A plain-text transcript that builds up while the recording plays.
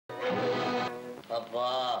அப்பா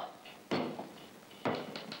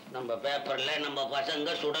நம்ம பேப்பர்ல நம்ம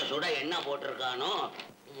பசங்க சுட சுட என்ன போட்டிருக்கானோ,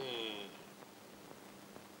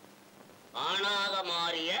 ஆணாக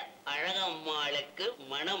மாறிய அழகம்மாளுக்கு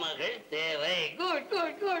மணமகள் தேவை. Good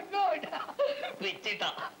good good good.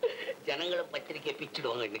 பிச்சுட்டான். ஜனங்களை பத்திரிக்கை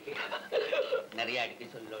பிச்சுடுவாங்க இன்னைக்கு. நிறைய அடிக்க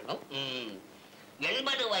சொல்லணும்.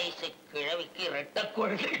 80 வயசு கிழவிக்கு ரெட்ட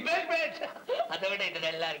குழந்தை. அதை விட இது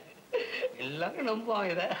நல்லா இருக்கு. எல்லாரும் நம்புவோம்.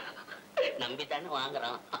 இத நம்பித்தானே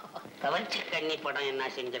வாங்குறான். கவர்ச்சி கண்ணி படம் என்ன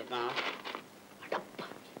செஞ்சிருக்கான்? அடப்பா,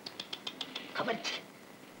 கவர்ச்சி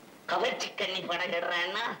கவர்ச்சி கண்ணி படம்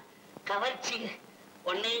எடுறான்னா கவர்ச்சி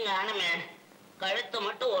ஒன்னையும் காணுமே. கழுத்து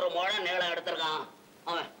மட்டும் ஒரு முழம் நீளம் எடுத்திருக்கான்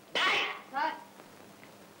அவன்.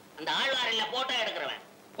 அந்த ஆழ்வாரில போட்டோ எடுக்கிறவன்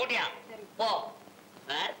போட்டியா? போ.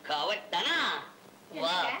 கவர்த்தானா?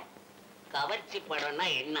 வா. கவர்ச்சி படம்னா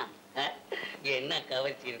என்ன? என்ன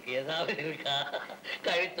கவர்ச்சி இருக்கு? ஏதாவது இருக்கா?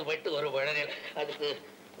 கழுத்து மட்டும் ஒரு முழம். அதுக்கு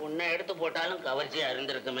உன்னை எடுத்து போட்டாலும் கவர்ச்சியா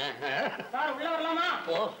இருந்திருக்குமே. உள்ள வரலாமா?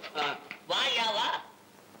 போ. வாயா வா.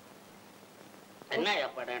 என்னயா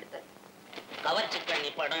படம் எடுத்த? கவர்ச்சி கண்ணி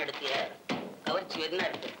படம் எடுத்திய? கவர்ச்சி என்ன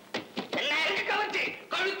இருக்கு? என்ன இருக்கு? கவர்ச்சி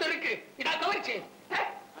கழுத்து இருக்கு. இதா கவர்ச்சி.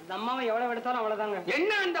 அந்த அம்மாவை எவ்வளவு எடுத்தாலும் அவ்வளவுதாங்க.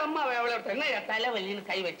 என்ன அந்த அம்மாவை எவ்வளவு எடுத்த? என்ன தலைவலின்னு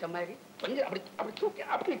கை வச்ச மாதிரி கொஞ்சம் அப்படி அப்படி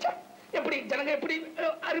தூக்கி அப்படி வச்சா எப்படி ஜனங்க எப்படி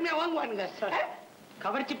அருமையா வாங்குவானுங்க?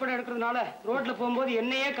 கவர்ச்சி படம் எடுக்கிறதுனால ரோட்ல போகும்போது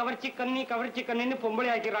என்னையே கவர்ச்சி கண்ணின்னு பொம்பளை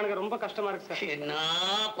ஆக்கிறானுங்க. ரொம்ப கஷ்டமா இருக்கு சார். என்ன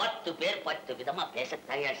 10 பேர் 10 விதமா பேச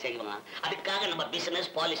தயார் செய்வான். அதுக்காக நம்ம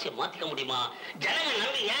பிசினஸ் பாலிசியை மாத்திக்க முடியுமா? ஜனங்க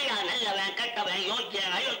நம்பி ஏயா நல்லவன் கெட்டவன்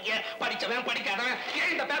யோக்கியன் அயோக்கியன் படிச்சவன் படிக்காதவன்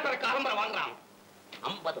ஏன் இந்த பேப்பரை காலம்பரை வாங்குறான்?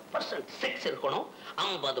 50% செக்ஸ் இருக்கணும்,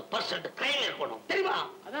 50% கிரைம் இருக்கணும். தெரியுமா?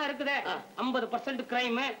 அதான் இருக்குதே. 50%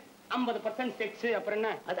 கிரைம், 50% செக்ஸ். அப்புறம் என்ன?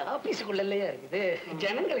 அது ஆபீஸுக்குள்ள இல்லையா இருக்குது.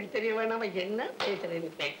 ஜனங்களுக்கு தெரிய வேணாம என்ன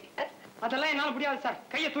பேசுறேன்னு பேசி. அதெல்லாம் என்னால முடியாது சார்.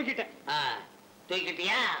 கையை தூக்கிட்டேன்.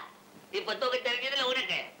 தூக்கிட்டியா? இப்ப தூக்க தெரிஞ்சதுல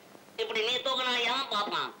உனக்கு. இப்படி நீ தூக்கினா ஏன்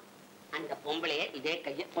பாப்பான்? அந்த பொம்பளைய இதே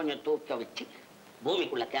கைய கொஞ்சம் தூக்க வச்சு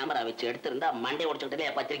பூமிக்குள்ள கேமரா வச்சு எடுத்திருந்தா மண்டை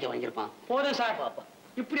உடைச்சுக்கிட்டே பத்திரிக்கை வாங்கியிருப்பான். போதும் சார். பாப்பா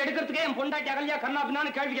இப்படி எடுக்கிறதுக்கே என் பொண்டாட்டி அகல்யா கண்ணா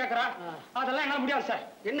பின்னான்னு கேள்வி கேட்கறா. அதெல்லாம் என்னால முடியாது சார்.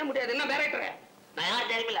 என்ன முடியாது? என்ன வேற நான் யார்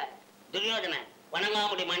தெரியுமில்ல? துரியோதனன்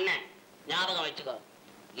வணங்காமுடி மன்னன். ஞாபகம் வச்சுக்கோ.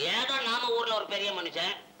 ஏதோ நாம ஊர்ல ஒரு பெரிய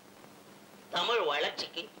மனுஷன். தமிழ்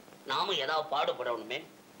வளர்ச்சிக்கு நாம ஏதாவது பாடுபடணுமே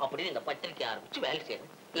அப்படின்னு இந்த பத்திரிக்கை ஆரம்பிச்சு வேலை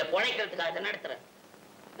செய்யணும். இல்ல பிழைக்கிறதுக்காக நடத்துறேன்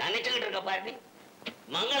நினைச்சுக்கிட்டு இருக்க பாரு.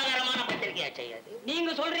 மங்களகரமான பத்திரிக்கையா செய்யாது.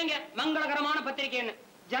 நீங்க சொல்றீங்க மங்களகரமான பத்திரிக்கைன்னு.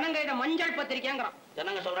 ஜனங்க இத மஞ்சள் பத்திரிக்கைங்கிறான்.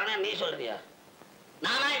 ஜனங்க சொல்றானா நீ சொல்றியா?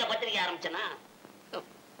 நானா இந்த பத்திரிக்கை ஆரம்பிச்சேனா?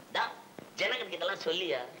 ஜனங்களுக்கு இதெல்லாம்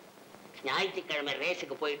சொல்லியா? ஞாயிற்றுக்கிழமை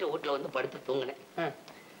ரேஸுக்கு போயிட்டு வீட்டுல வந்து படுத்து தூங்கினேன்.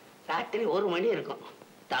 ராத்திரி 1 மணி இருக்கும்.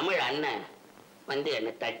 தமிழ் அண்ணன் வந்து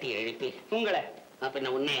என்னை தட்டி எழுப்பி உங்களை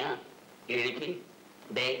பின்ன உன்னையா எழுப்பி,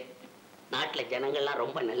 டே நாட்டுல ஜனங்கள்லாம்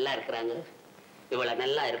ரொம்ப நல்லா இருக்கிறாங்க, இவ்வளவு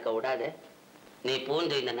நல்லா இருக்க விடாத, நீ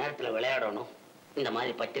பூந்து இந்த நேரத்துல விளையாடணும், இந்த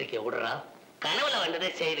மாதிரி பத்திரிக்கை விடுறா. கனவுல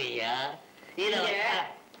வந்ததே செய்றியா? இத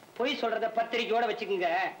பொய் சொல்றத பத்திரிக்கையோட வச்சுக்குங்க.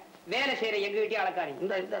 வேலை செய்யற எங்க கிட்டே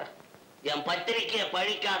அளக்காதீங்க. இந்த என் பத்திரிக்கையை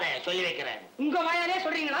படிக்காத சொல்லி வைக்கிறேன். உங்க வாயாலே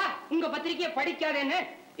சொல்றீங்களா உங்க பத்திரிக்கையை படிக்காதேன்னு?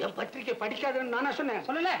 என் பத்திரிக்கை படிக்காதேன்னு நானா சொன்னேன்?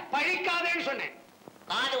 சொல்லல, படிக்காதேன்னு சொன்னேன்.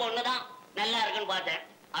 காது ஒண்ணுதான் நல்லா இருக்குன்னு பார்த்தேன்.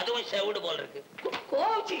 அதுவும் செவுடு போல் இருக்கு.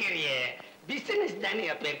 கோச்சிக்கிறியே. பிசினஸ் தானே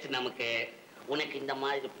பேச்சு நமக்கு. உனக்கு இந்த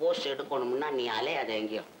மாதிரி போஸ்ட் எடுக்கணும்னா நீ அலையாத.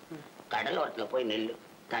 எங்கேயும் கடலோரத்துல போய் நெல்லு,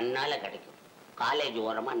 தன்னால கிடைக்கும். காலேஜ்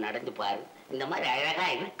ஓரமா நடந்து பாரு. இந்த மாதிரி அழகா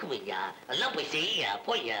இருக்கு ஐயா, அதெல்லாம் போய் செய்யா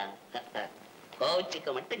போய்யா. கோச்சிக்க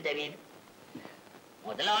மட்டும் தெரியுது.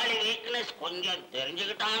 முதலாளி வீக்னஸ் கொஞ்சம்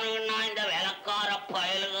தெரிஞ்சுக்கிட்டானுன்னா இந்த வேலைக்கார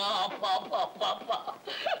பயலுங்க அப்பா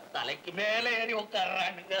தலைக்கு மேல ஏறி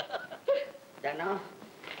உட்கார்றானுங்க. தினம்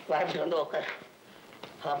வரட்டு வந்து உட்கார்.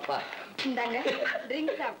 அப்பா இந்தாங்க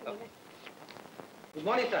ட்ரிங்க் சாப்பிடுங்க. Good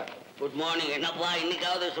morning sir. Good morning. என்னப்பா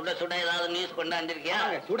இன்னைக்காவது சுட சுட ஏதாவது நியூஸ் கொண்டாந்துருக்கியா?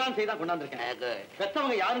 சூடான் செய்தான் கொண்டாந்துருக்கேன்.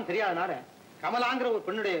 பெத்தவங்க யாரும் தெரியாதனால கமலாங்கிற ஒரு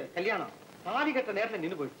பெண்ணுடைய கல்யாணம் தாலி கட்ட நேரத்துல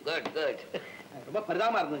நின்னு போயிடுச்சு. Good good. ரொம்ப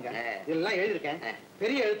பரிதாபமா இருந்துங்க. இதெல்லாம் எழுதிருக்கேன்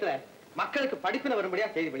பெரிய எழுத்துல. மக்களுக்கு படிப்புல வரும்படியா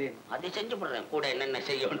செய்தி வெளியிடணும். அது செஞ்சு போடுறேன். கூட என்னென்ன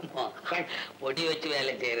செய்யணுமோ பொடி வச்சு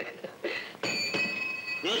வேலை செய்யறேன்.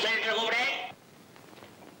 நியூஸ் எடிட்டர் கூப்பிடு.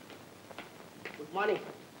 Good morning.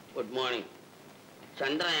 Good morning.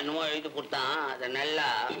 சந்திரன் என்னமோ எழுதி கொடுத்தான், அதை நல்லா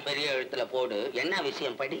பெரிய எழுத்துல போடு. என்ன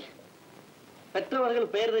விஷயம் படி.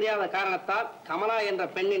 பெற்றவர்கள் பெயர் தெரியாத காரணத்தால் கமலா என்ற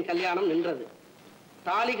பெண்ணின் கல்யாணம் நின்றது.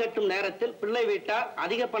 தாலி கட்டும் நேரத்தில் பிள்ளை வீட்டார்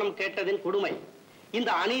அதிக பணம் கேட்டதின் கொடுமை. இந்த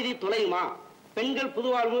அநீதி தொலையுமா? பெண்கள்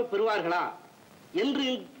புதுவாழ்வு பெறுவார்களா என்று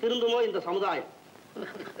திருந்துமோ இந்த சமுதாயம்?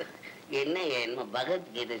 என்ன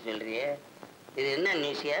பகவத்கீதை சொல்றிய? இது என்ன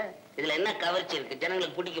நியூஸியா? இதுல என்ன கவர்ச்சி இருக்கு?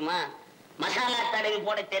 ஜனங்களுக்கு பிடிக்குமா? மசாலா தடவி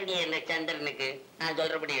போட தெரியும் இந்த சந்திரனுக்கு. நான்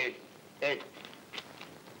சொல்றபடி எழுது.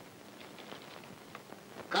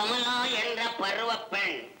 கமலா என்ற பருவ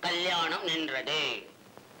பெண் கல்யாணம் நின்றது.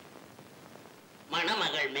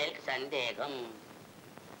 மணமகள் மேல் சந்தேகம்.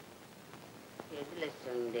 எதுல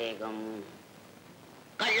சந்தேகம்?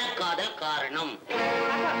 கள்ளக்காதல் காரணம்.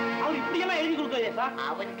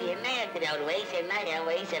 அவருக்கு என்ன தெரியும்? அவர் வயசு என்ன, என்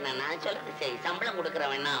வயசு என்ன? நான் சொல்றது சரி. சம்பளம்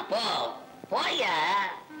கொடுக்கறவன்னா போ போயா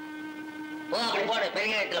போ. அப்படி போடு,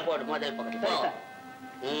 பெரிய இடத்துல போடு, முதல் பக்கத்துல போ.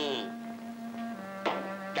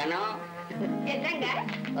 தனம்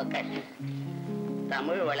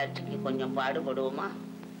தமிழ் வளர்ச்சிக்கு கொஞ்சம் பாடுபடுவோமா?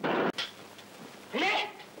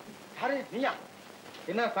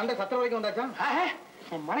 என்ன சண்டை சத்திர வரைக்கும் வந்தாச்சா?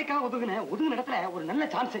 மழைக்காக ஒதுங்கின இடத்துல ஒரு நல்ல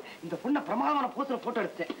சான்ஸ். இந்த பொண்ணை பிரமாதமான போத்துல போட்டோ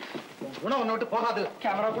எடுத்தேன். குணம் ஒண்ணு விட்டு போகாது.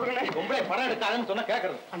 கேமரா கொடுங்க. ரொம்ப படம் எடுக்காதுன்னு சொன்னா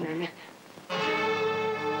கேட்கறது. அண்ணே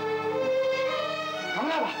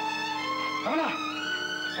கமலாவா? கமலா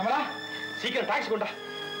கமலா சீக்கிரம் டாக்ஸி கொண்டா.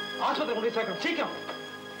 ஆஸ்பத்திரி கொண்டு சேர்க்கணும் சீக்கிரம்.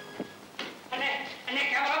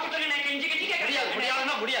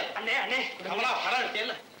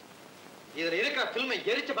 இதுல இருக்கிற பில்மை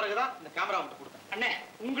எரிச்ச பிறகுதான் இந்த கேமரா கொடுத்தேன். அண்ணே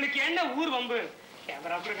உங்களுக்கு என்ன ஊர் வம்பு?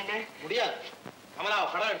 கேமரா முடியாது. கமலாவை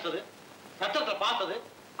படம் எடுத்தது, சட்டத்தை பார்த்தது,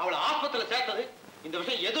 அவளை ஆஸ்பத்திரியில சேர்த்தது, இந்த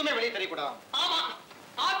விஷயம் எதுவுமே வெளியே தெரியக்கூடாது. ஆமா,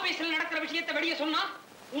 ஆபீஸ்ல நடக்கிற விஷயத்தை வெளியே சொன்னா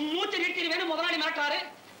உன் மூச்சு நிறுத்திடுவேன்னு முதலாளி மிரட்டாரு.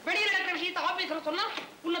 வெளியில நடக்கிற விஷயத்தை ஆபீஸ்ல சொன்னா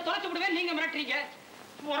உன்னை தொலைச்சு விடுவேன் நீங்க மிரட்டுறீங்க.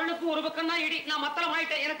 முரளுக்கு ஒரு பக்கம் தான் இடி. நான் மத்தளம்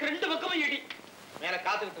ஆயிட்டேன். எனக்கு 2 பக்கமும் இடி. மேல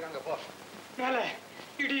காத்துக்கிட்டு இருக்காங்க. போ மேல.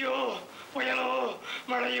 இடியோ புயலோ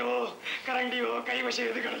மழையோ கரண்டியோ கைவசம்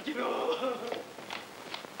எது கிடைக்குதோ.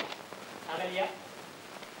 அகல்யா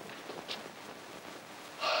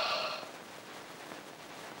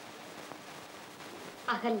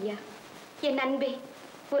அகல்யா, என் அன்பே,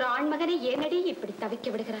 ஒரு ஆண்மகனை ஏனடி இப்படி தவிக்க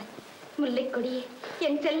விடுகிறாய்? முல்லை கொடியே,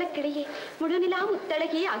 என் செல்ல கிளியே, முழுநிலா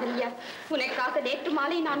முத்தழகியே அகல்யா, உனக்காக நேற்று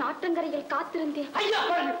மாலை நான் ஆற்றங்கரையில் காத்திருந்தேன். ஐயோ,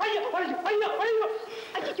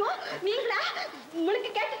 நீங்களா? முழுக்க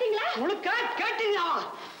கேட்டுட்டீங்களா? முழுக்க கேட்டீங்களா?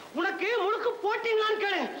 உனக்கு முழுக்க போட்டீங்களான்னு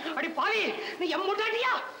கேளு. அடி பாவி, நீ எம்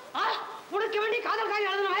முட்டாட்டியா? உனக்கு வேண்டி காதல் காய்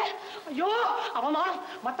எழுதுனவே. ஐயோ, அவமா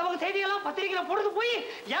மத்தவங்க செய்தியெல்லாம் பத்திரிகையில போடுறது போய்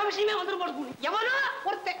என் விஷயமே வந்துடும் போடுது. எவனோ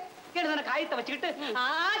ஒருத்தன் எழுதின காயத்தை வச்சுக்கிட்டு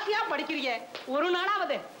ஆசையா படிக்கிறீங்க. ஒரு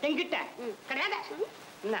நாளாவது என்கிட்ட கிடையாது.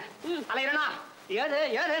 என்ன அலையறனா? ஏது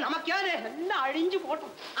ஏது நமக்கு ஏது எல்லாம் அழிஞ்சு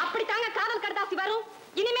போட்டோம். அப்படித்தாங்க காதல் கடுதாசி வரும்.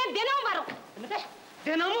 இனிமே தினமும் வரும்.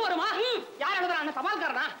 தினமும் வருமா? யார் எழுதுறாங்க?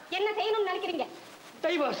 சவால்காரனா? என்ன செய்யணும்னு நினைக்கிறீங்க?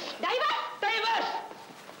 டைவர்ஸ். டைவர்ஸ்? டைவர்ஸ்.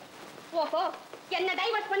 ஓஹோ, என்ன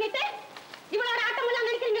டைவர்ஸ் பண்ணிட்டு இவளோட ஆட்டம் எல்லாம்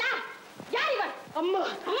நினைக்கிறீங்களா? யார் இவன்? அம்மா.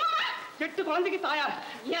 அம்மா 8 குழந்தைக்கு தாயார்.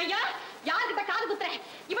 ஐயா, யார்கிட்ட காது குத்துற?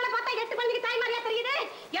 இவளை பார்த்தா 8 குழந்தைக்கு தாய் மாதிரியா தெரியுது.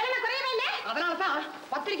 எவ்வளவு குறையவே இல்லை. அதனாலதான்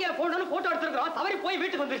பத்திரிகையில போடணும்னு போட்டோ எடுத்துருக்கோம். தவறி போய்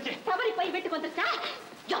வீட்டுக்கு வந்துருச்சு. தவறி போய் வீட்டுக்கு வந்துருச்சா?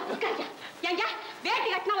 ஏங்க, வேட்டி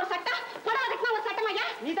கட்டினா ஒரு சட்டம், புடவை கட்டினா ஒரு சட்டம். ஐயா,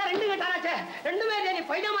 நீ தான் 2 கட்டாராச்சே. 2மே நீ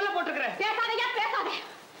பைஜாமெல்லாம் போட்டுருக்கிற. பேசாதையா, பேசாதே.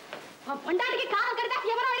 பொண்டாட்டிக்கு காதல் கடுதாசி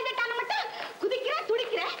எவரோ எழுதிட்டான்னு மட்டும் குதிக்கிற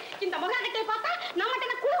துடிக்கிற. இந்த முகக்கட்டை பார்த்தா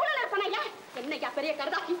நம்மகிட்ட குழுகுல இருப்பான. ஐயா, என்னையா பெரிய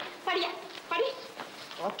கடுதாசி? படிய படி.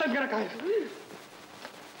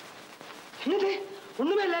 என்னது?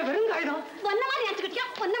 ஒண்ணுமே இல்ல, வெறும் காகிதம். ஒன்ன மாதிரி நினைச்சுக்கிட்டியா?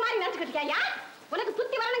 ஒன்ன மாதிரி நினைச்சுக்கிட்டியா? உனக்கு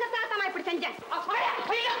புத்தி வரணுங்கிறதுக்காக இப்படி செஞ்சேன்.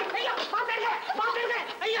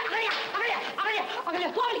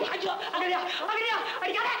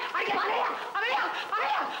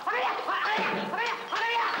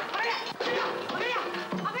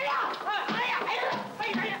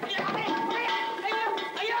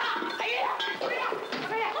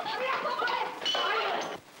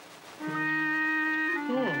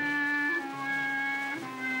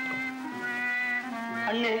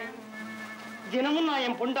 அண்ணே, தினமும் நான்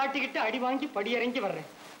என் பொண்டாட்டிக்கிட்ட அடி வாங்கி படியறங்கி வர்றேன்.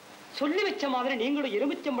 சொல்லி வச்ச மாதிரி நீங்களும்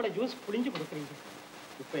எலுமிச்சம்பழ ஜூஸ் புளிஞ்சு கொடுக்குறீங்க.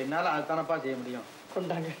 இப்ப என்னால அதுதானப்பா செய்ய முடியும்.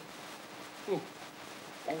 கொண்டாங்க.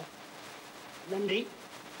 நன்றி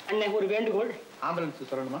அண்ணே. ஒரு வேண்டுகோள். ஆம்புலன்ஸ்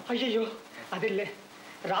சொல்லணுமா? ஐயோ, அது இல்ல.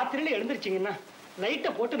 ராத்திரியில எழுந்திருச்சீங்கன்னா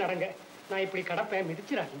லைட்டை போட்டு நடங்க. நான் இப்படி கடப்பேன்,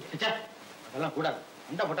 மிதிச்சிடாதீங்க. அதெல்லாம் கூடாது.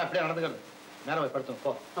 அந்த போட்டா அப்படியே நடந்துக்கிறது. மேல போய் படுத்தும்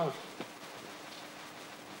போ.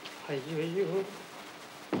 ஐயோ,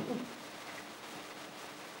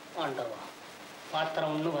 ஆண்டவா,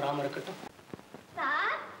 பாத்திரம் ஒண்ணு வராம இருக்கட்டும்.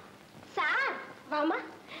 சார், சார், வாமா.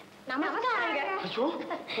 நமஸ்காரங்க. ஐயோ,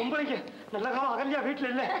 பொம்பளைங்க நல்ல காலம். அகல்யா வீட்டுல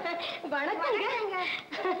இல்ல. வணக்கங்க.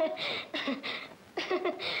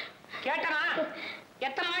 கேட்டனா?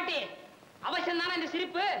 எத்தனை வாட்டி அவசியம் தானே இந்த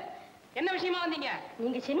சிரிப்பு? என்ன விஷயமா வந்தீங்க?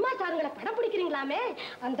 நீங்க சினிமா ஸ்டார்களை படம் பிடிக்கிறீங்களாமே,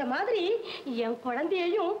 அந்த மாதிரி என்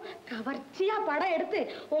குழந்தையையும் கவர்ச்சியா படம் எடுத்து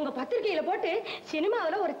உங்க பத்திரிகையில போட்டு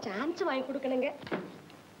சினிமாவில ஒரு சான்ஸ் வாங்கி கொடுக்கணுங்க.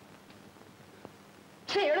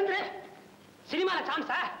 எழுந்துரு. சினிமால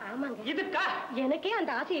சான்ஸா? ஆமாங்க. இதுக்கா? எனக்கே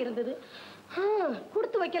அந்த ஆசை இருந்தது,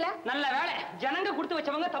 கொடுத்து வைக்கல. நல்ல வேலை, ஜனங்க கொடுத்து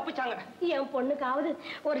வச்சவங்க தப்பிச்சாங்க. என் பொண்ணுக்காவது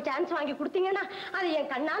ஒரு சான்ஸ் வாங்கி கொடுத்தீங்கன்னா அதை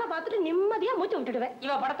என் கண்ணால பார்த்துட்டு நிம்மதியா மூச்சு விட்டுடுவேன்.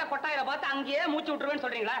 இவ படத்தை கொட்டாயில பார்த்து அங்கேயே மூச்சு விட்டுருவேன்னு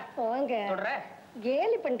சொல்றீங்களா? போங்க. சொல்றேன்.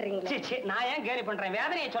 கேலி பண்றீங்களா? நான் ஏன் கேலி பண்றேன்?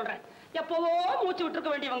 வேதனையை சொல்றேன். எப்பவோ மூச்சு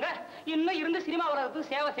விட்டுருக்க வேண்டியவங்க இன்னும் இருந்து சினிமா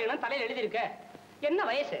உலகத்துக்கு சேவை செய்யணும் தலையில எழுதி இருக்க. என்ன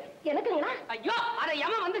வயசு எனக்குங்களா? ஐயோ, அதை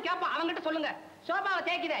எவன் வந்து கேட்பான்? அவங்கிட்ட சொல்லுங்க. சோபாவை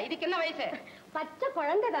தேய்க்குத, இதுக்கு என்ன வயசு? பச்சை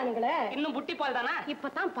குழந்தை தானுங்களே. இன்னும் புட்டி பால் தானா?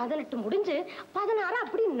 இப்பதான் 18 முடிஞ்சு 16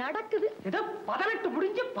 அப்படி நடக்குது. ஏதோ 18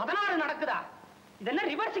 முடிஞ்சு 16 நடக்குதா? இது என்ன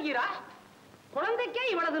ரிவர்ஸ் கீரா? குழந்தைக்கே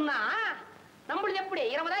இவ்வளவுன்னா நம்மளுக்கு எப்படி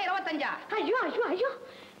 20 25? ஐயோ ஐயோ ஐயோ,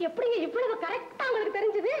 எப்படிங்க இவ்வளவு கரெக்டா உங்களுக்கு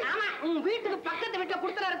தெரிஞ்சது? ஆமா, உன் வீட்டுக்கு பக்கத்து வீட்டுல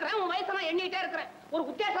குடுத்துல இருக்கிறேன், உன் வயசெல்லாம் எண்ணிட்டே இருக்கிறேன். ஒரு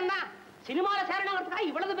உத்தேசம் தான். சினிமால சேரணுங்கிறதுக்காக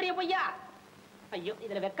இவ்வளவு பெரிய பொய்யா? ஐயோ,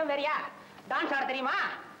 இதுல வெக்கம் வேறையா? டான்ஸ் ஆட தெரியுமா?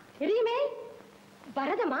 தெரியுமே.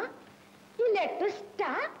 பரதமா இல்ல ட்விஸ்டா?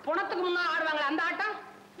 புணத்துக்கு முன்னா ஆடுவாங்களே அந்த ஆட்டம்.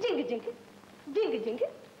 ஜிங்கு ஜிங்கு ஜிங்கு ஜிங்கு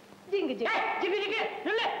ஜிங்கு ஜிங்கு ஜிங்கு ஜிங்கு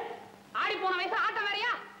நில்லு. ஆடி போன வயசு ஆட்டம்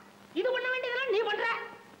வேறையா? இது பண்ண வேண்டியதெல்லாம் நீ பண்ற.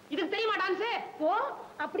 இதுக்கு தெரியுமா டான்ஸ்? ஓ,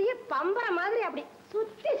 அப்படியே பம்பர மாதிரி அப்படி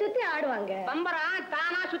சுத்தி சுத்தி ஆடுவாங்க. பம்பரா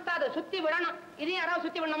தானா சுத்தாது, சுத்தி விடணும். இது யாராவது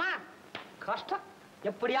சுத்தி விடணுமா? கஷ்டம்.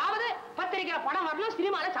 எப்படியாவது பத்திரிக்கையில படம் வரணும்,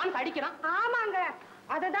 சினிமால சான்ஸ் அடிக்கணும். ஆமாங்க,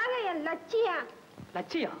 அததாங்க என் லட்சியம்.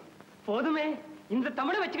 லட்சியம் போதுமே. இந்த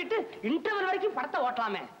தமிழை வச்சுக்கிட்டு இன்டர்வல் வரைக்கும் படத்தை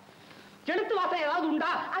ஓட்டலாமே. எழுத்து வாசம் ஏதாவது உண்டா?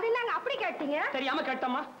 அது என்னங்க அப்படி கேட்டீங்க? தெரியாம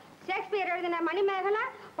கேட்டோமா? ஷேக்ஸ்பியர் எழுதின மணிமேகலை,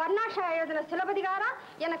 வர்ணாஷா எழுதின சிலப்பதிகாரம்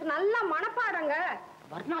எனக்கு நல்ல மனப்பாடங்க.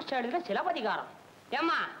 வர்ணாஷா எழுதின சிலப்பதிகாரம்?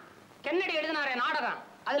 ஏமா, கென்னடி எழுதினாரே நாடகம்,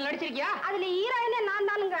 அதுல நடிச்சிருக்கியா? அதுல ஹீரோயினே நான்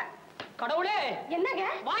தானுங்க. கடவுளே, என்னங்க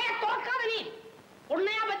வாய திறக்காத நீ.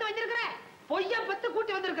 உன்னையா பத்து வச்சிருக்கிற? பொய்ய பத்து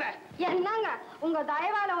கூட்டி வந்திருக்கிற. என்னங்க உங்க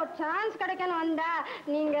தயவால ஒரு சான்ஸ் கிடைக்கணும் வந்தா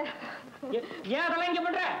நீங்க ஏன் அதெல்லாம் இங்க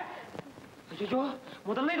பண்ற? ஐயோ,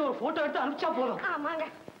 முதல்ல இது ஒரு போட்டோ எடுத்து அனுப்பிச்சா போதும். ஆமாங்க.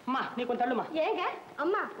 அம்மா, நீ கொஞ்சம் தள்ளுமா. ஏங்க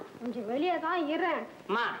அம்மா, கொஞ்சம் வெளியே தான் இருறேன்.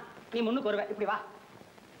 அம்மா, நீ முன்னுக்கு வருவ. இப்படி வா.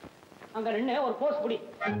 அங்க நின்னு ஒரு போஸ் புடி.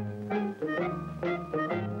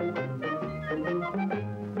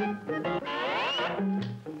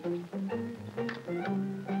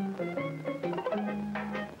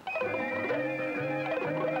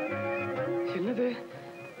 என்னது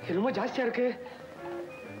ரொம்ப ஜாஸ்தியா இருக்கு.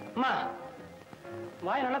 அம்மா,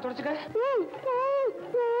 வாய நல்லா தொடச்சுக்க.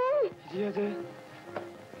 இது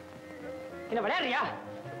என்ன விளையாடுறியா?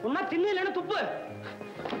 உன்னா தின்னு இல்லைன்னு துப்பு.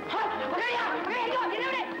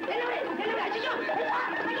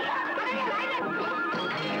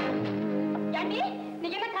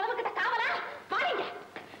 நீங்க என்ன கனவு கிட்ட காவலா? பாருங்க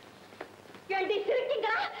ஏண்டி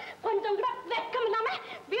சிரிக்கீங்களா? கொஞ்சம் கூட வெக்கம் இல்லாம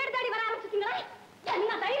வீடு தேடி வர ஆரம்பிச்சிட்டீங்களா?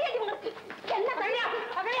 என்ன தைரியம் உங்களுக்கு? என்ன தைரியம்?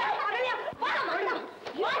 அகலியா அகலியா வாடா வாடா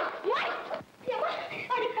வாய் வாய்.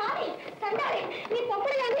 அடி பாவி கண்டாரி, நீ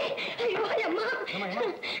பொம்பளையா நீ? ஐயோ அம்மா.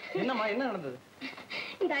 என்னம்மா, என்ன நடந்தது?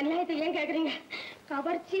 இந்த அநியாயத்தை ஏன் கேக்குறீங்க?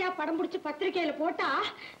 கவர்ச்சியா படம் பிடிச்சு பத்திரிகையில போட்டா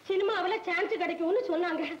சினிமாவில சான்ஸ் கிடைக்கும்னு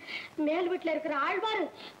சொன்னாங்க. மேல் வீட்டுல இருக்கிற ஆழ்வார்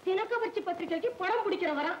தினக்கவர்ச்சி பத்திரிகைக்கு படம்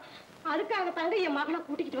பிடிக்கிறவரா. அதுக்காக தாங்க என் மகளை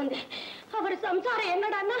கூட்டிக்கிட்டு வந்தேன். அவர் சம்சாரம்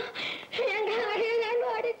என்னடான்னா எங்க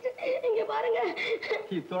அடிச்சு இங்க பாருங்க.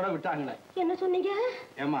 இதோட விட்டாங்களே. என்ன சொன்னீங்க?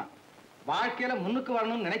 ஏமா, வாழ்க்கையில முன்னுக்கு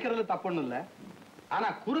வரணும்னு நினைக்கிறது தப்பு ஒண்ணும் இல்ல. ஆனா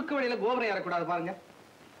குறுக்கு வழியில கோபுரம் ஏறக்கூடாது பாருங்க.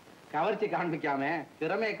 கவர்ச்சி காண்பிக்காம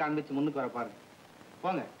திறமையை காண்பிச்சு முன்னுக்கு வர பாருங்க.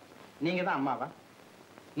 போங்க. நீங்க தான் அம்மாவா?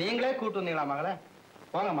 நீங்களே கூட்டு வந்தீங்களா மகளே?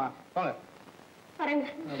 போங்கம்மா போங்க.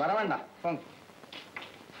 வர வேண்டாம், போங்க.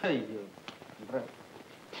 ஐயோ,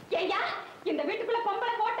 ஐயா, இந்த வீட்டுக்குள்ள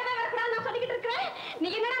பொம்பளை போட்டவே வரக்கூடாது நான் சொல்லிக்கிட்டு இருக்கிறேன். நீ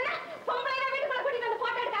என்னடா பொம்பளை வீட்டுக்குள்ள கூட்டிட்டு வந்து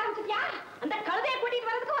போட்டோ எடுக்க ஆரம்பிச்சிட்டியா? அந்த கழுதையை கூட்டிட்டு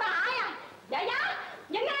வரதுக்கு ஒரு ஆயா. ஐயா,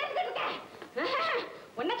 என்ன நினைச்சிட்டு இருக்க?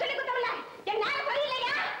 ஒன்ன சொல்லி கொடுத்தவல என் நேரம்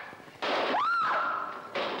சரியில்லையா?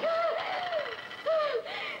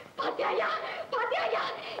 பாத்தியா பாத்தியா,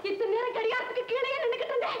 இத்தனை நேரம் கடிகாரத்துக்கு கீழே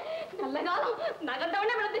நின்னுக்கிட்டு இருந்தேன். நல்ல காலம்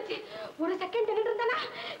நகர்ந்தவனே விழுந்துச்சு. ஒரு செகண்ட் நின்று இருந்தனா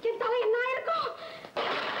என் தலை என்ன ஆயிருக்கும்?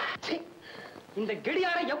 இந்த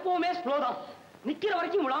கடியாரம் எப்பவுமே ஸ்லோதான். நிக்கிற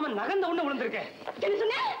வரைக்கும் விழாம நகர்ந்த ஒண்ணு விழுந்திருக்கேன். என்ன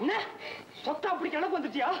சொன்ன? என்ன சொத்தா அப்படி கணக்கு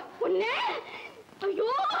வந்துச்சியா? உன்னை ஐயோ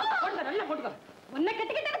நல்லா போட்டுக்க. உன்னை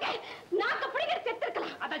கட்டிக்கிட்டு இருக்க நாக்க பிடிக்கிற செத்து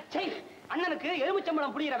இருக்கலாம். அத செய். அண்ணனுக்கு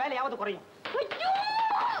எலுமிச்சம்பழம் புடிக்கிற வேலையாவது குறையும். ஐயோ,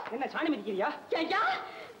 என்ன சாணி மிதிக்கிறியா? ஐயா,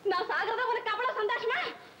 நான் சாகிறதா உனக்கு அவ்வளவு சந்தோஷமா?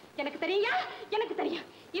 எனக்கு தெரியா, எனக்கு தெரியும்.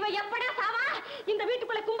 இவ எப்படா சாவா? இந்த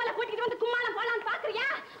வீட்டுக்குள்ள கும்பல கூட்டிட்டு வந்து கும்மாளம் போலான்னு பாக்குறியா?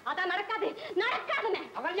 அதான் நடக்காது, நடக்காதுன்னு.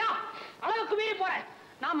 அகல்யா, அளவுக்கு மீறி போற.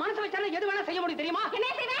 நான் மனசு வச்சாலும் எது வேணா செய்ய முடியும் தெரியுமா? என்ன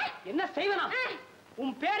செய்வேன்? என்ன செய்வேனா?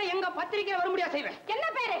 உன் பேரு எங்க பத்திரிகையில வர முடியா செய்வேன். என்ன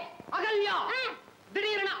பேரு? அகல்யா.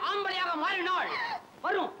 திடீரென ஆம்பளையாக மாறினாள்.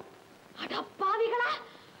 வரும். அட பாவிகளா,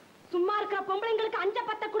 சும்மா இருக்கிற பொம்பளைங்களுக்கு அஞ்ச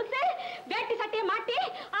பத்த கொடுத்து வேட்டி சட்டையை மாட்டி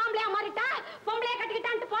ஆம்பளையா மாறிட்டா பொம்பளைய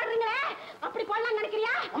கட்டிக்கிட்டான்ட்டு போடுறீங்களே, அப்படி போடலாம்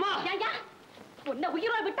நினைக்கிறியா? ஏயா உன்னை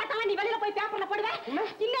உயிரோட விட்டா தான் நீ வெளியில போய் பேப்பர்ல போடுவேன்.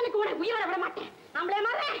 இல்ல எனக்கு உனக்கு உயிரோட விட மாட்டேன். ஆம்பளையா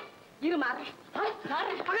மாறேன், இரு மாறேன்.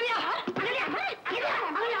 மகளையா மகளையா மகளையா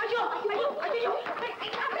மகளையா ஐயோ ஐயோ ஐயோ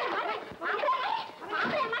ஆம்பளையா மாறேன்,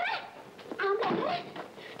 ஆம்பளையா மாறேன், ஆம்பளையா.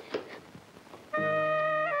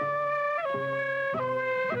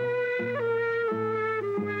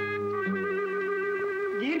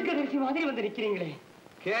 தீர்க்கதரிசி மாதிரி வந்து நிக்கிறீங்களே.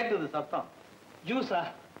 கேட்டது சத்தம். ஜூஸா?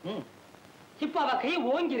 இப்ப அவ கை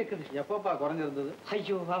ஓங்கி இருக்குது. எப்பப்பா குறைஞ்சிருந்தது?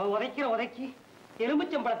 ஐயோ, அவ உதைக்கி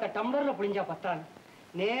எலுமிச்சம்பழத்தை டம்ளர்ல புளிஞ்சா பத்தாது,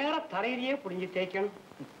 நேர தரையிலேயே புளிஞ்சு தேய்க்கணும்.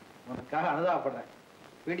 உனக்காக அனுதாபப்படுறேன்.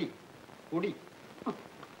 பிடி குடி.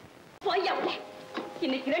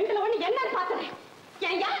 இன்னைக்கு 2ல 1 என்னன்னு பாக்குறேன்.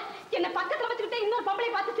 ஏயா என்ன பக்கத்துல வச்சுக்கிட்டே இன்னொரு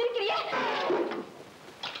பொம்பளை பார்த்து சிரிக்கிறியே?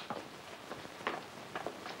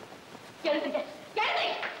 எழுதுங்க எழுது,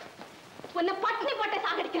 உன்னை பட்னி போட்ட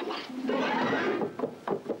சாகடிக்கிறேன் பாரு.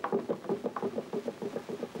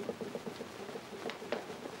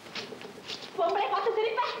 பொம்பளை பார்த்து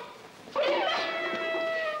சிரிப்பேன்.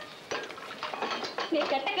 நீ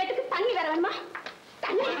கெட்ட கேட்டுக்கு தண்ணி வேற வேணுமா?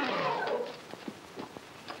 தண்ணி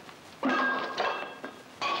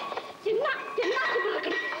என்ன என்ன திமிரு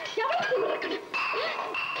இருக்கணும், எவ்வளவு திமிரு இருக்கணும்.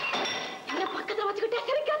 என்ன பக்கத்துல வச்சுக்கிட்டே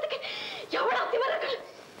சிரிக்கிறதுக்கு எவ்வளவு திமிரு இருக்கணும்.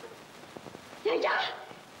 ஐயா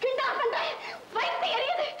கிண்டா பண்ற, வயித்து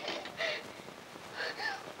எரியுது.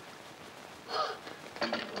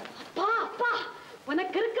 அப்பா அப்பா,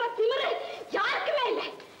 உனக்கு இருக்கிற திமிரு யாருக்குமே இல்லை.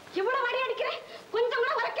 இவ்வளவு அடி அடிக்கிறேன், கொஞ்சம்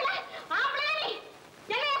கூட வரக்கல. ஆம்பளே நீ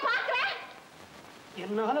என்னைய பாக்குற?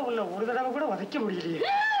 என்னால உன்னை ஒரு தடவை கூட உதைக்க முடியலையே.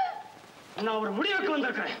 நான் ஒரு முடிவுக்கு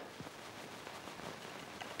வந்திருக்கிறேன்.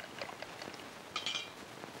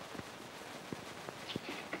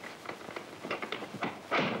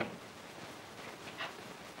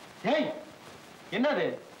 ஏய், என்னது?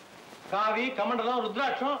 காவி கமண்டலம்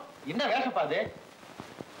ருத்ராட்சம் என்ன வேஷப்பாது?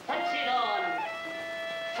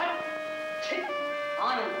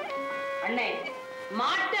 அண்ணே,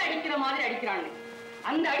 மாட்டை அடிக்கிற மாதிரி அடிக்கிறாங்க.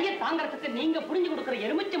 அந்த அடியை தாங்கறதுக்கு நீங்க புரிஞ்சு கொடுக்கிற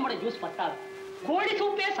எலுமிச்சம்பழ ஜூஸ் பத்தாது, கோழி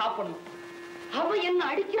சூப்பே சாப்பிடணும். அவ என்ன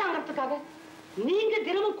அடிக்கிறாங்கிறதுக்காக நீங்க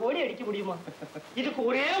தினமும் கோழி அடிக்க முடியுமா? இதுக்கு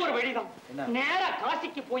ஒரே ஒரு வழிதான். நேரா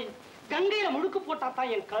காசிக்கு போய் கங்கையில முழுக்கு போட்டா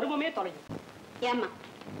தான் என் கருமமே தொலையும். ஏமா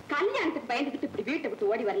கல்யாணத்துக்கு பயந்துகிட்டு இப்படி வீட்டை விட்டு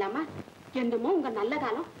ஓடி வரலாமா? என்னமோ உங்க நல்ல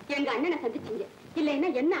காலம் எங்க அண்ணனை சந்திச்சீங்க, இல்லைன்னா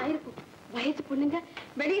என்ன ஆயிருக்கும்? வயசு பொண்ணுங்க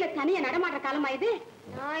வெளியில தனியா நடமாடுற காலமா இது?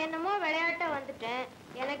 நான் என்னமோ விளையாட்ட வந்துட்டேன்,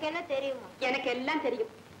 எனக்கு என்ன தெரியுமா? எனக்கு எல்லாம்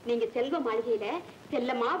தெரியும். நீங்க செல்வ மாளிகையில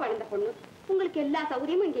செல்லமா வளர்ந்த பொண்ணு, உங்களுக்கு எல்லா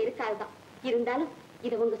சௌகரியமும் இங்க இருக்காதுதான். இருந்தாலும்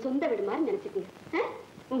இதை உங்க சொந்த வீடு மாதிரி நினைச்சுக்கீங்க.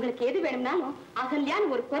 உங்களுக்கு எது வேணும்னாலும்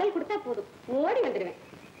அகல்யான்னு ஒரு குரல் கொடுத்தா போதும், ஓடி வந்துடுவேன்.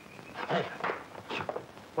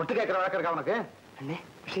 ஒட்டு கேட்கிற வழக்கம் இருக்கா உனக்கு? அண்ணே,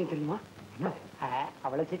 விஷயம் தெரியுமா?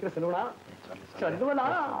 அவளை சீக்கிரம் சொல்லுவா. சொல்லுவா?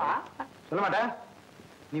 சொல்ல மாட்டேன்.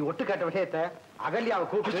 நீ ஒட்டு கேட்ட விஷயத்த அகல்யாவை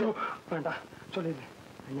கூப்பிட்டு. வேண்டாம், சொல்லிடு.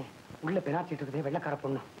 அண்ணே, உள்ள பெனாத்திட்டு இருக்குது வெள்ளக்கார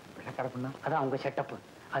பொண்ணு. வெள்ளக்கார பொண்ணு? அதான் அவங்க செட்டப்பு.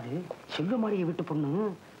 அது செல்வமாளிகை வீட்டு பொண்ணு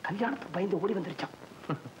கல்யாணத்துக்கு பயந்து ஓடி வந்துருச்சான்.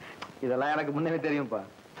 இதெல்லாம் எனக்கு முன்னே தெரியும்பா.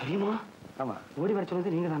 தெரியுமா? ஆமா. ஓடி வர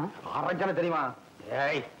சொன்னது நீங்க தானா? ஆரஞ்சான தெரியுமா?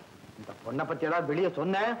 ஏய், இந்த பொண்ணை பத்தி ஏதாவது வெளியே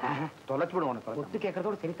சொன்ன தொலைச்சு விடுவோம் உனக்கு. ஒட்டு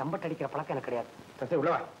கேட்கறதோட சரி, தம்பட்டு அடிக்கிற பழக்கம் எனக்கு கிடையாது. சரி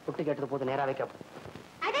உள்ளவா. ஒட்டு கேட்டது போது நேராவே கேட்போம்.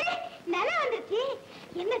 நல்லா வந்துருச்சு.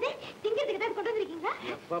 என்னது திங்கிறதுக்கு தான் கொண்டு வந்திருக்கீங்க?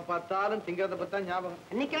 எப்ப பார்த்தாலும் திங்கிறத பத்தா ஞாபகம்.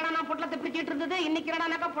 இன்னைக்கு நான் பொட்டலத்தை பிடிச்சிட்டு இருந்தது, இன்னைக்கு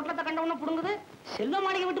நாக்கா பொட்டலத்தை கண்ட ஒண்ணு புடுங்குது.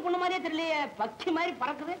 செல்வமாளிகை விட்டு பொண்ணு மாதிரியே தெரியலையே, பக்தி மாதிரி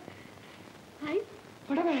பறக்குது.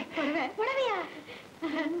 புடவை புடவை புடவையா?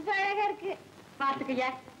 அழகா இருக்கு. பாத்துக்கையா,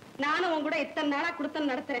 நானும் உன் கூட இத்தனை நாளா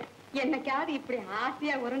குடுத்தம் நடத்துறேன். என்னைக்காவது இப்படி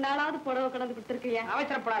ஆசையா ஒரு நாளாவது புடவை கலந்து கொடுத்துருக்கியா?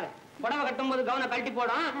 அவசரப்படாது. புடவை கட்டும் போது கவனம் கழட்டி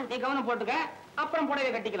போடும். நீ கவனம் போட்டுக்க, அப்புறம் புடவை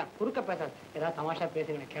கட்டிக்கலாம். குறுக்க பேசாது, ஏதாவது தமாஷா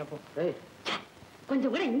பேசுங்க கேட்போம்.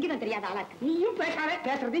 கொஞ்சம் கூட இங்கதான் தெரியாத ஆளாக்கு. நீயும் பேசாத,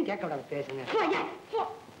 பேசுறதையும் கேட்க விடாது. பேசுங்க.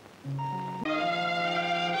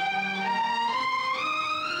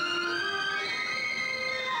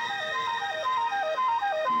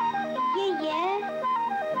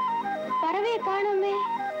 பறவையை காணுமே.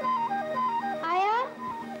 ஆயா,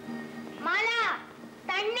 மாலா,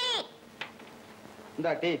 தண்ணி.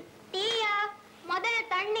 இந்தா டீ. டீயா? முதல்ல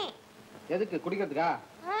தண்ணி. எதுக்கு? குடிக்கிறதுக்கா?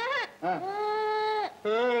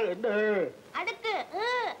 அதுக்கு.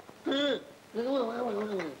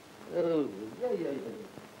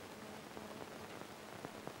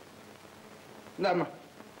 இந்தாம்மா.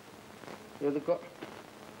 எதுக்கோ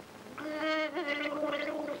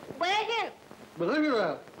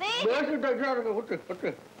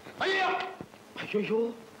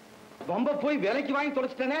ரொம்ப போய் விலைக்கு வாங்கி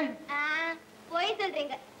தொலைச்சிட்டேனே. போய்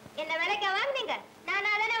சொல்றீங்க. என்ன விலைக்கு வாங்குனீங்க? நான்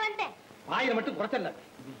அதானே வந்தேன். 1000 மட்டும் குறைச்சல.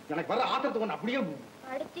 எனக்கு வர ஆத்திரத்துக்கு ஒண்ணு அப்படியே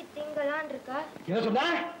அடிச்சு திங்கலான் இருக்கா? என்ன சொன்ன?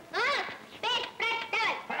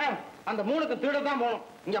 அந்த 3க்கு திருடதான் போகணும்.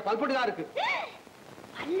 இங்க பல்பொடி தான் இருக்கு.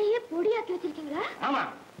 பல்லையே பொடியாக்கி வச்சிருக்கீங்களா? ஆமா,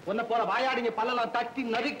 உன்னை போல வாயாடிங்க பல்லெல்லாம் தட்டி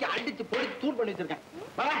நறுக்கி அடிச்சு பொடி தூள் பண்ணி வச்சிருக்கேன்.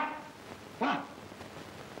 வா வா.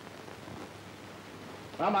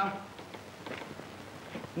 ஆமா,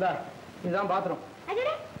 இந்த இதுதான் பாத்ரூம்.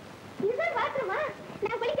 அடடே, இதுதான் பாத்ரூமா?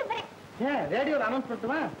 நான் குளிக்க போறேன். ஏன் ரேடியோல அனௌன்ஸ்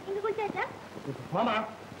பண்ணட்டுமா? இங்க குளிச்சாச்சா? மாமா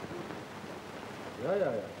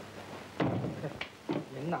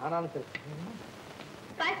என்ன ஆனாலும் சரி.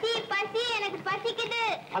 பசி பசி, எனக்கு பசிக்குது.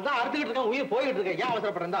 அதான் அறுத்துக்கிட்டு இருக்கேன், உயிர் போயிட்டு இருக்கேன். ஏன்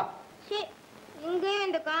அவசரப்படுறா? இங்கேயும்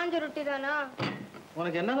இந்த காஞ்ச ரொட்டி தானா?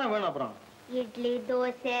 உனக்கு என்னதான் வேணும் அப்புறம்? இட்லி,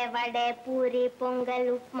 தோசை, வடை, பூரி, பொங்கல்,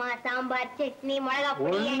 உப்புமா, சாம்பார், சட்னி, மிளகா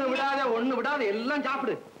பொடி. ஒண்ணு விடாத எல்லாம்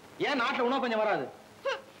சாப்பிடு. ஏன் நாட்டுல உணவு பஞ்சம் வராது?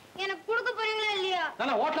 எனக்கு கொடுக்க போறீங்களா இல்லையா?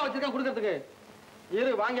 நான் ஹோட்டல வச்சிருக்கேன் கொடுக்கறதுக்கு.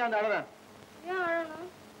 இரு வாங்கி அந்த அழறேன். ஏன் அழணும்?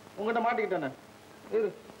 உங்ககிட்ட மாட்டிக்கிட்டேன். இரு.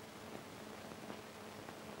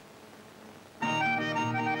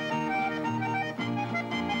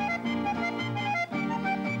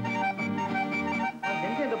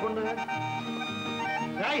 எங்க இந்த பொண்ணு?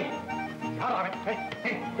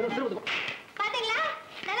 பாத்தீங்களா,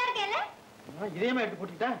 நல்லா இருக்கேல்ல? இதயமா எடுத்து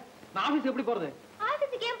போட்டுக்கிட்டேன். நான் ஆபீஸ் எப்படி போறது?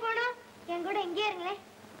 ஆபீஸுக்கு ஏன் போகணும்? என் கூட இங்கே இருங்களேன்.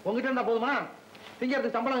 உங்ககிட்ட இருந்தா போதுமா?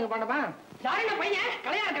 திங்கிறதுக்கு சம்பளம் பண்ணமா? யாருன்னா பையன்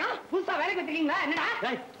கலையா இருக்கான்? புதுசா வேலைக்கு வச்சிருக்கீங்களா? என்னடா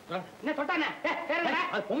என்ன தொட்டானே?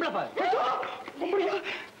 பொம்பளை பாரு. பொம்பளையா?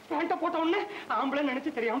 பேண்ட போட்ட உடனே ஆம்பளை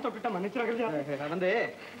நினைச்சு தெரியாம தொட்டுட்ட, மன்னிச்சிருக்கா. வந்து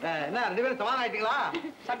என்ன 2 பேரும் சமாதானம் ஆயிட்டீங்களா?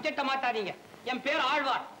 சப்ஜெக்ட மாட்டாதீங்க. என் பேர்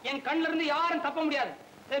ஆழ்வார். என் கண்ணுல இருந்து யாரும் தப்ப முடியாது.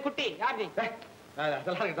 குட்டி, யார் நீ?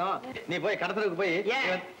 அதெல்லாம் இருக்கட்டும். நீ போய் கடத்தலுக்கு போய்.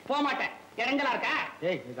 ஏன் போக மாட்டேன்? இடைஞ்சலா இருக்கா?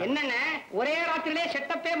 என்னென்ன ஒரே ராத்திரிலே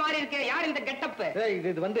செட்டப்பே மாறி இருக்கு. யார் இந்த கெட்டப்?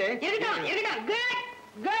 இது வந்து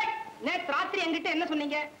நேத்து ராத்திரி என்கிட்ட என்ன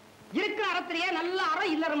சொன்னீங்க? இருக்கிற அறத்திலேயே நல்ல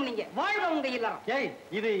அறம் இல்லறம். நீங்க வாழ்வ உங்க இல்லறம்.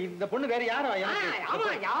 இது இந்த பொண்ணு வேற யாரோ?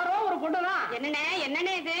 ஆமா, யாரோ ஒரு பொண்ணுதான்.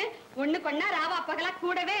 என்னண்ணே இது? ஒண்ணு கொண்டா ராவா பகலா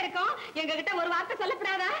கூடவே இருக்கும். எங்க கிட்ட ஒரு வார்த்தை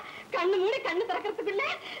சொல்லப்படாதா? கண்ணு மூடி கண்ணு திறக்கிறதுக்குள்ள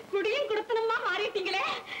குடியும் கொடுத்தனமா மாறிட்டீங்களே.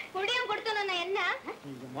 குடியும் கொடுத்தனும் என்ன?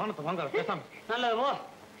 மானத்தை வாங்க பேசாம. நல்லதோ.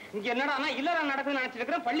 இங்க என்னடா இல்லறம் நடக்குதுன்னு நினைச்சிட்டு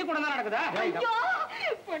இருக்கிறேன். பள்ளிக்கூடம் தான் நடக்குதா? ஐயோ,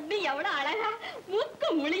 பொண்ணு எவ்வளவு அழகா முக்கு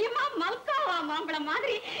முழியுமா மல்காவா மாம்பழம்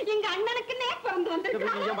மாதிரி எங்க அண்ணனுக்குன்னே பிறந்து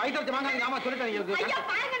வந்திருக்கா. வயிற்று வாங்க. ஆமா சொல்லிட்டேன். ஐயா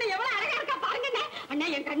பாருங்கண்ணே, எவ்வளவு அழகா இருக்கா பாருங்கண்ணே.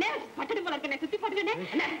 அண்ணா என் கண்ணே பட்டடி போல இருக்கண்ணே, சுத்தி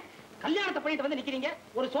பாருங்கண்ணே. கல்யாணத்தை பண்ணிட்டு வந்து நிக்கிறீங்க,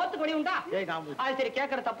 ஒரு சோத்து கொடி உண்டா? அது சரி,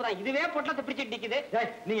 கேட்கற தப்புதான். இதுவே பொட்டலத்தை பிடிச்சிட்டு நிக்குது.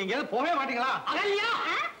 நீங்க எங்கேயாவது போகவே மாட்டீங்களா? அகல்யா,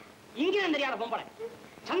 இங்க தெரியாத பொம்பளை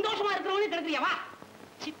சந்தோஷமா இருக்கிறவங்க கிடைக்கிறியவா?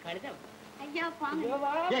 கழுத ஐயா பாங்க.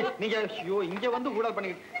 நீங்க இங்க வந்து ஊழல்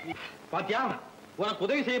பண்ணி பாத்தியா? உனக்கு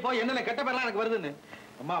உதவி செய்ய போய் என்னென்ன கெட்ட பேர்லாம் எனக்கு வருதுன்னு.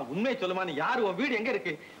 அம்மா உண்மையை சொல்லுமா, நீ யாரு? உன் வீடு எங்க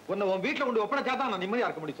இருக்கு? உன்னை உன் வீட்டுல கொண்டு ஒப்படைச்சா தான் நான் நிம்மதியா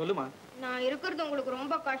இருக்க முடியும். சொல்லுமா. நான் இருக்கிறது உங்களுக்கு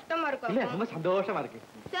ரொம்ப கஷ்டமா இருக்கு. இல்ல, ரொம்ப சந்தோஷமா இருக்கு.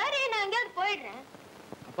 சரி, நான் எங்கேயாவது போயிடுறேன்.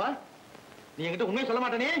 அப்பா நீ என்கிட்ட உண்மையை சொல்ல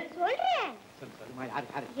மாட்டேனே? சொல்றேன். சொல்லுமா,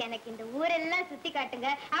 யாரு? எனக்கு இந்த ஊரெல்லாம் சுத்தி காட்டுங்க,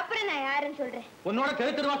 அப்புறம் நான் யாருன்னு சொல்றேன். உன்னோட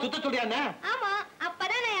தெருவா சுத்த சொல்லியா? ஆமா,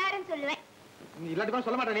 அப்பதான் நான் யாருன்னு சொல்லுவேன். நீ இல்லாட்டி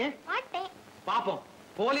சொல்ல மாட்டேனே? மாட்டேன். பாப்போம்.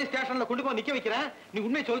 போலீஸ் ஸ்டேஷன்ல கொண்டு போய் நிக்க வைக்கிறேன். நீ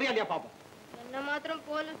உண்மையை சொல்றியா இல்லையா பாப்போம். என்ன மாத்திரம்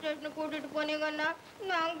போலீஸ் ஸ்டேஷன் கூட்டிட்டு போனீங்கன்னா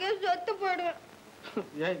நான் அங்கேயே செத்து போயிடுவேன்.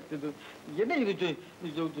 என்ன இது?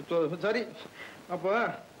 சரி, அப்ப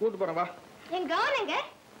கூட்டு போறேன் வா. என் கவனங்க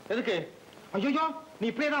எதுக்கு? ஐயோ, நீ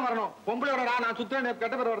இப்படியே தான் வரணும். பொம்பளையோட நான் சுத்தேன்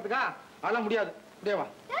கெட்ட பேர் வரதுக்கா? அதெல்லாம் முடியாது. இப்படியே வா.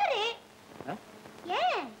 சரி.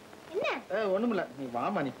 ஏன் என்ன? ஒண்ணுமில்ல, நீ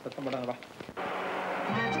வாமா. நீ சத்தம் போடாத வா.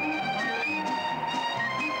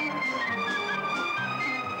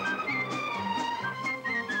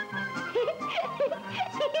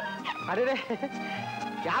 அடே,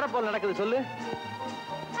 யார போல நடக்குது சொல்லு.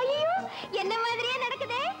 ஐயோ, என்ன மாதிரியே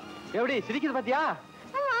நடக்குதே. எப்படி சிரிக்குது பாத்தியா?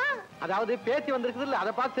 அதாவது பேத்தி வந்திருக்குது இல்ல,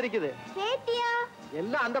 அதை பார்த்து சிரிக்குது. பேத்தியா?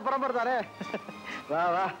 எல்லாம் அந்த பரம்பரை தானே. வா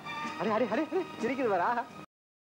வா. அரே அரே அரே, சிரிக்குது வரா.